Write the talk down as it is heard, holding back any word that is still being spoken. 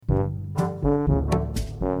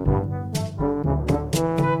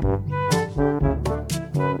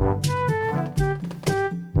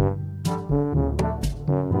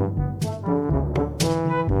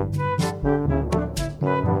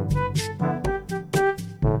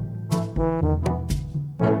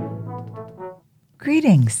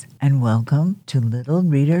Greetings and welcome to Little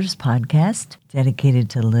Readers Podcast, dedicated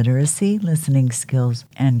to literacy, listening skills,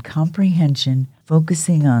 and comprehension,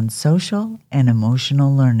 focusing on social and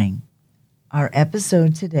emotional learning. Our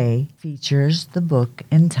episode today features the book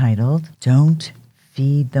entitled Don't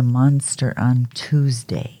Feed the Monster on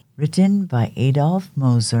Tuesday, written by Adolph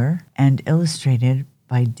Moser and illustrated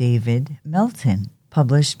by David Melton,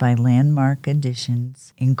 published by Landmark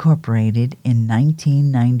Editions, Incorporated in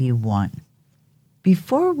 1991.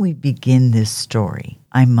 Before we begin this story,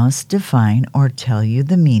 I must define or tell you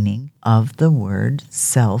the meaning of the word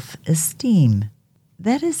self-esteem.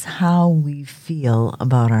 That is how we feel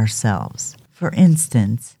about ourselves. For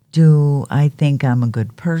instance, do I think I'm a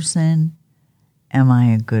good person? Am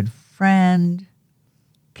I a good friend?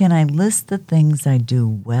 Can I list the things I do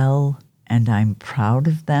well and I'm proud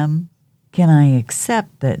of them? Can I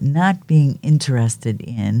accept that not being interested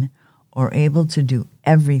in or able to do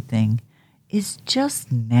everything is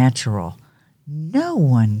just natural? No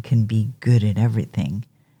one can be good at everything,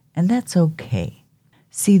 and that's okay.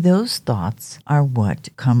 See, those thoughts are what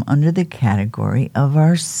come under the category of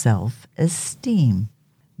our self-esteem.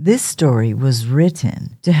 This story was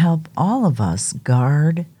written to help all of us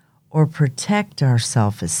guard or protect our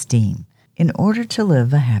self-esteem in order to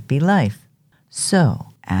live a happy life. So,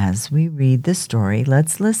 as we read the story,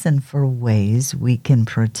 let's listen for ways we can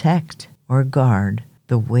protect or guard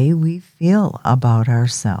the way we feel about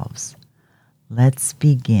ourselves. Let's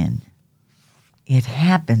begin. It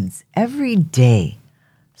happens every day.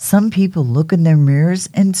 Some people look in their mirrors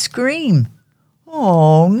and scream,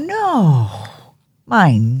 "Oh no!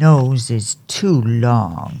 My nose is too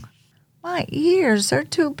long. My ears are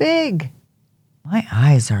too big. My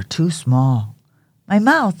eyes are too small. My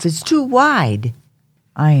mouth is too wide.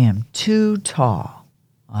 I am too tall.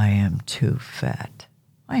 I am too fat.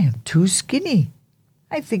 I am too skinny.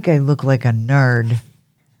 I think I look like a nerd."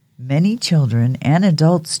 Many children and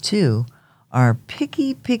adults, too, are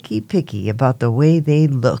picky about the way they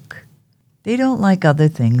look. They don't like other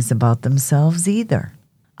things about themselves either.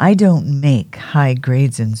 I don't make high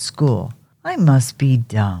grades in school. I must be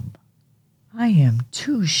dumb. I am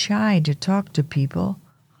too shy to talk to people.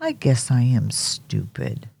 I guess I am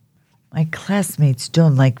stupid. My classmates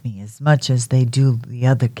don't like me as much as they do the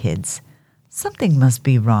other kids. Something must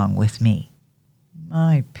be wrong with me.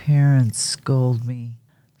 My parents scold me,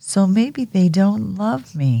 so maybe they don't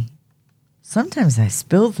love me. Sometimes I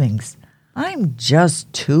spill things. I'm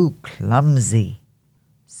just too clumsy.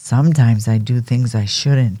 Sometimes I do things I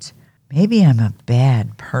shouldn't. Maybe I'm a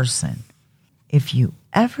bad person. If you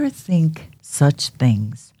ever think such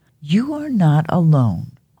things, you are not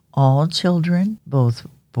alone. All children, both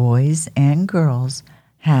boys and girls,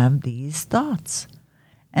 have these thoughts.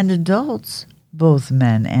 And adults, both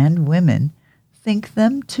men and women, think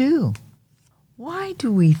them too. Why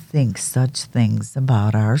do we think such things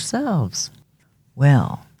about ourselves?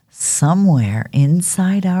 Well, somewhere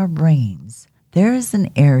inside our brains, there is an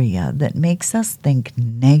area that makes us think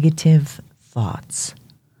negative thoughts.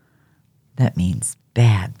 That means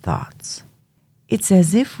bad thoughts. It's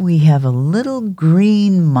as if we have a little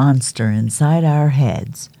green monster inside our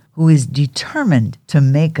heads who is determined to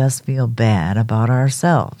make us feel bad about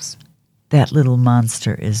ourselves. That little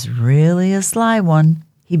monster is really a sly one.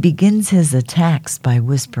 He begins his attacks by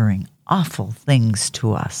whispering awful things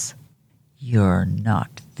to us. You're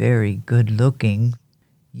not very good looking.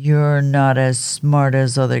 You're not as smart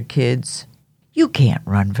as other kids. You can't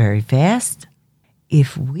run very fast.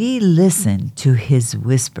 If we listen to his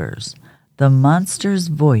whispers, the monster's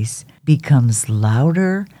voice becomes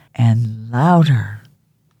louder and louder.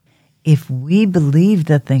 If we believe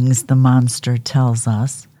the things the monster tells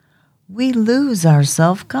us, we lose our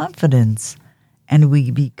self-confidence and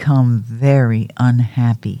we become very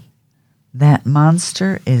unhappy. That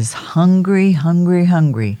monster is hungry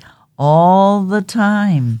all the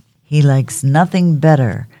time. He likes nothing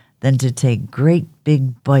better than to take great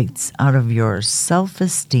big bites out of your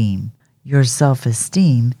self-esteem. Your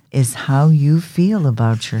self-esteem is how you feel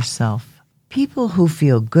about yourself. People who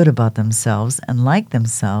feel good about themselves and like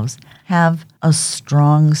themselves have a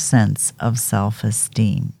strong sense of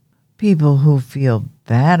self-esteem. People who feel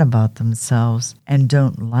bad about themselves and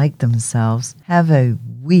don't like themselves have a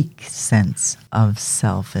weak sense of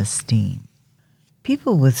self-esteem.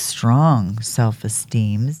 People with strong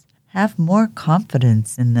self-esteems have more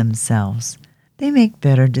confidence in themselves. They make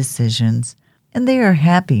better decisions, and they are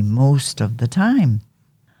happy most of the time.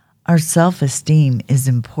 Our self-esteem is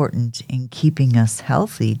important in keeping us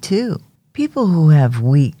healthy, too. People who have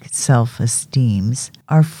weak self-esteems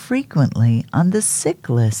are frequently on the sick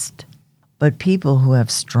list. But people who have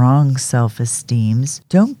strong self-esteems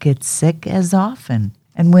don't get sick as often.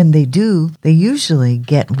 And when they do, they usually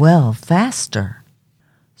get well faster.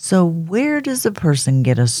 So where does a person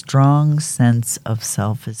get a strong sense of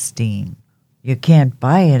self-esteem? You can't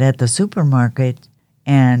buy it at the supermarket,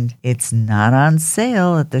 and it's not on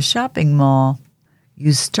sale at the shopping mall.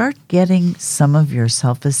 You start getting some of your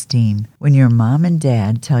self-esteem when your mom and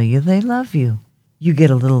dad tell you they love you. You get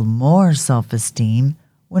a little more self-esteem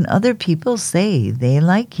when other people say they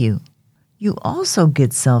like you. You also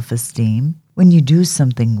get self-esteem when you do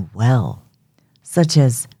something well, such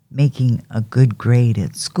as making a good grade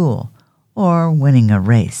at school or winning a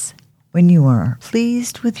race. When you are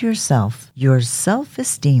pleased with yourself, your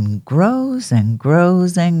self-esteem grows and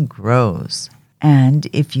grows and grows. And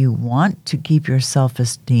if you want to keep your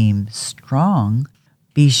self-esteem strong,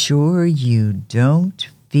 be sure you don't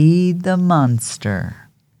feed the monster.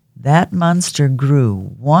 That monster grew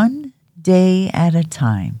one day at a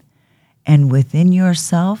time, and within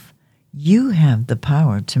yourself, you have the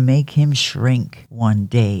power to make him shrink one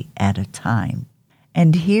day at a time.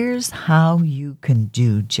 And here's how you can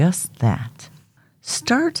do just that.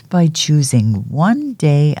 Start by choosing one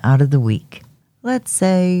day out of the week. Let's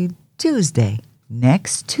say Tuesday.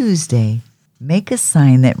 Next Tuesday, make a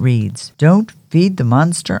sign that reads, "Don't feed the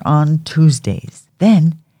monster on Tuesdays."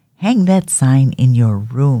 Then hang that sign in your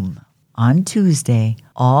room. On Tuesday,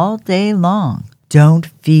 all day long, don't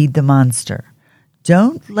feed the monster.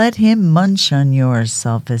 Don't let him munch on your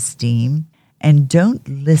self-esteem, and don't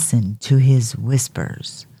listen to his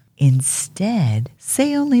whispers. Instead,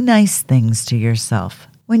 say only nice things to yourself.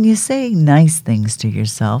 When you say nice things to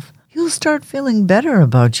yourself, you'll start feeling better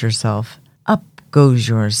about yourself. Up goes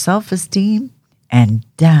your self-esteem, and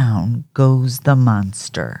down goes the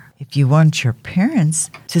monster. If you want your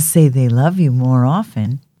parents to say they love you more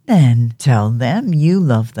often, then tell them you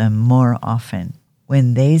love them more often.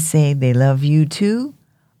 When they say they love you too,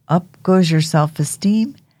 up goes your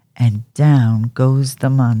self-esteem, and down goes the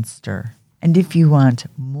monster. And if you want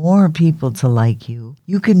more people to like you,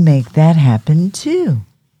 you can make that happen too.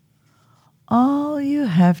 All you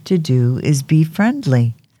have to do is be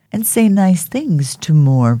friendly and say nice things to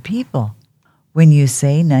more people. When you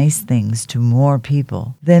say nice things to more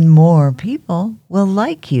people, then more people will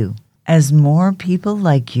like you. As more people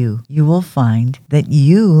like you, you will find that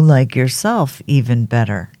you like yourself even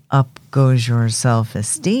better. Up goes your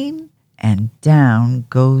self-esteem, and down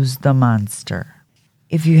goes the monster.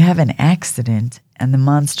 If you have an accident and the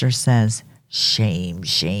monster says, "Shame,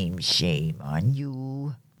 shame, shame on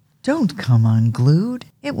you," don't come unglued.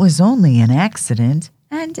 It was only an accident,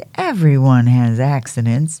 and everyone has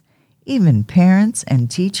accidents, even parents and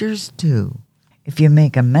teachers too. If you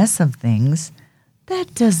make a mess of things,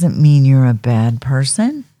 that doesn't mean you're a bad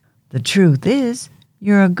person. The truth is,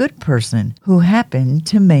 you're a good person who happened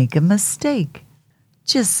to make a mistake.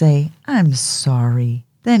 Just say, "I'm sorry,"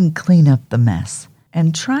 then clean up the mess,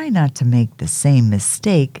 and try not to make the same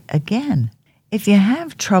mistake again. If you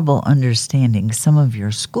have trouble understanding some of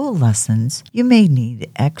your school lessons, you may need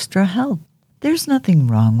extra help. There's nothing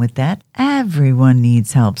wrong with that. Everyone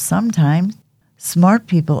needs help sometimes. Smart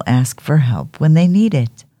people ask for help when they need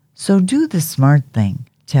it. So do the smart thing.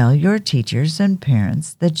 Tell your teachers and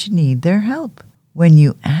parents that you need their help. When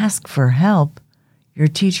you ask for help, your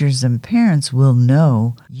teachers and parents will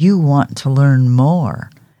know you want to learn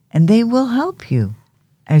more, and they will help you.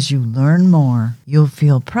 As you learn more, you'll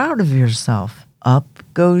feel proud of yourself. Up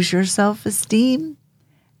goes your self-esteem,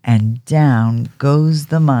 and down goes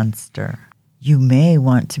the monster. You may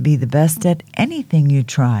want to be the best at anything you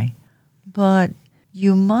try, but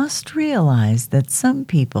you must realize that some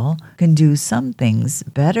people can do some things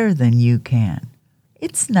better than you can.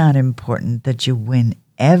 It's not important that you win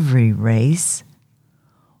every race.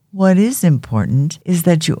 What is important is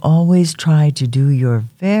that you always try to do your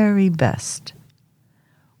very best.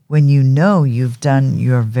 When you know you've done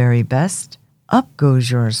your very best, up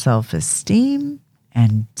goes your self-esteem,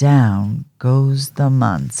 and down goes the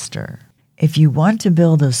monster. If you want to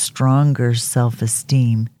build a stronger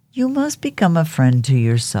self-esteem, you must become a friend to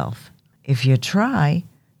yourself. If you try,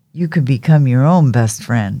 you could become your own best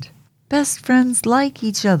friend. Best friends like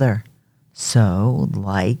each other, so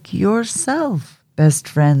like yourself. Best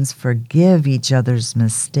friends forgive each other's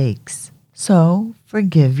mistakes, so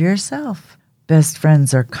forgive yourself. Best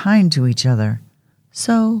friends are kind to each other,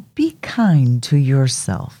 so be kind to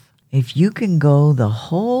yourself. If you can go the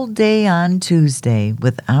whole day on Tuesday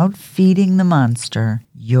without feeding the monster,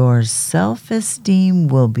 your self-esteem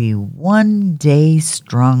will be one day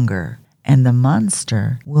stronger, and the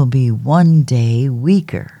monster will be one day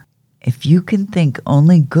weaker. If you can think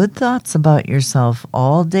only good thoughts about yourself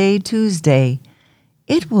all day Tuesday,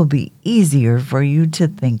 it will be easier for you to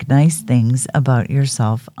think nice things about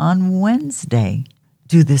yourself on Wednesday.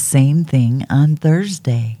 Do the same thing on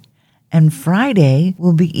Thursday. And Friday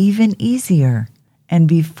will be even easier. And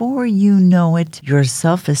before you know it, your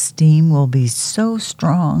self-esteem will be so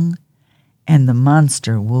strong and the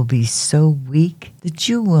monster will be so weak that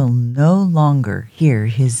you will no longer hear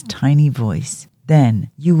his tiny voice. Then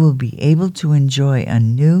you will be able to enjoy a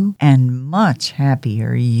new and much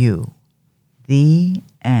happier you. The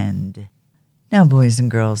end. Now, boys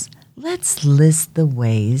and girls, let's list the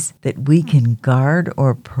ways that we can guard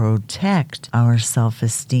or protect our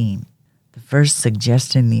self-esteem. The first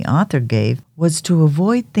suggestion the author gave was to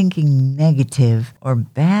avoid thinking negative or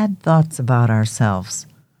bad thoughts about ourselves.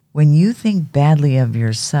 When you think badly of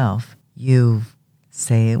yourself, you,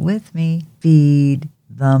 say it with me, feed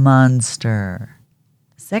the monster.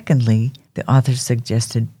 Secondly, the author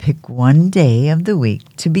suggested pick one day of the week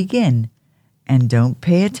to begin and don't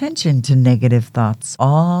pay attention to negative thoughts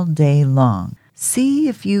all day long. See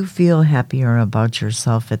if you feel happier about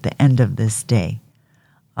yourself at the end of this day.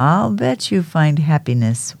 I'll bet you find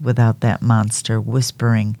happiness without that monster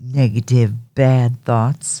whispering negative, bad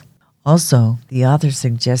thoughts. Also, the author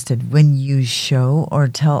suggested when you show or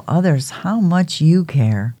tell others how much you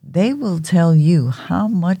care, they will tell you how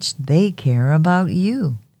much they care about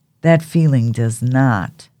you. That feeling does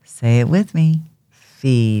not, say it with me,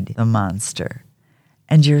 feed the monster.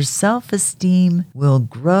 And your self-esteem will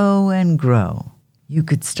grow and grow. You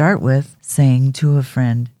could start with saying to a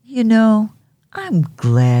friend, "You know, I'm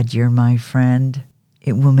glad you're my friend."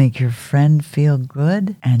 It will make your friend feel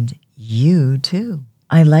good and you too.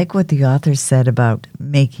 I like what the author said about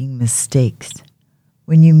making mistakes.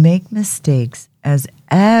 When you make mistakes, as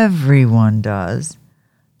everyone does,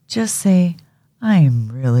 just say,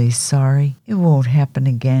 "I'm really sorry. It won't happen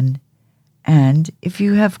again." And if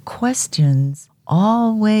you have questions,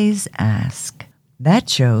 always ask. That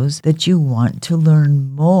shows that you want to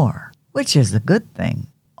learn more, which is a good thing.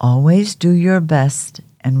 Always do your best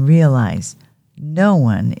and realize no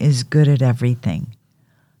one is good at everything.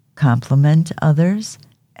 Compliment others,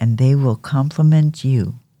 and they will compliment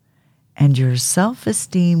you. And your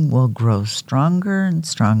self-esteem will grow stronger and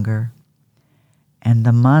stronger. And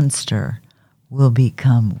the monster will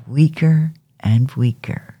become weaker and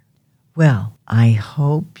weaker. Well, I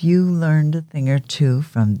hope you learned a thing or two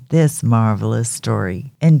from this marvelous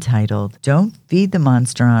story entitled Don't Feed the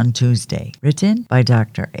Monster on Tuesday, written by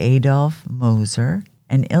Dr. Adolph Moser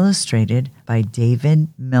and illustrated by David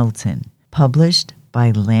Milton, published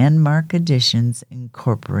by Landmark Editions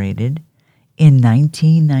Incorporated in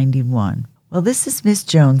 1991. Well, this is Miss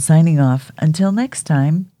Jones signing off. Until next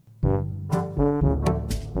time.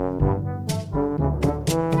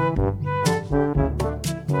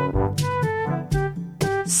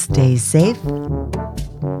 Stay safe,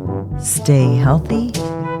 stay healthy,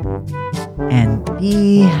 and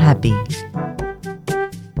be happy.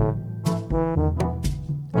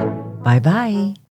 Bye-bye.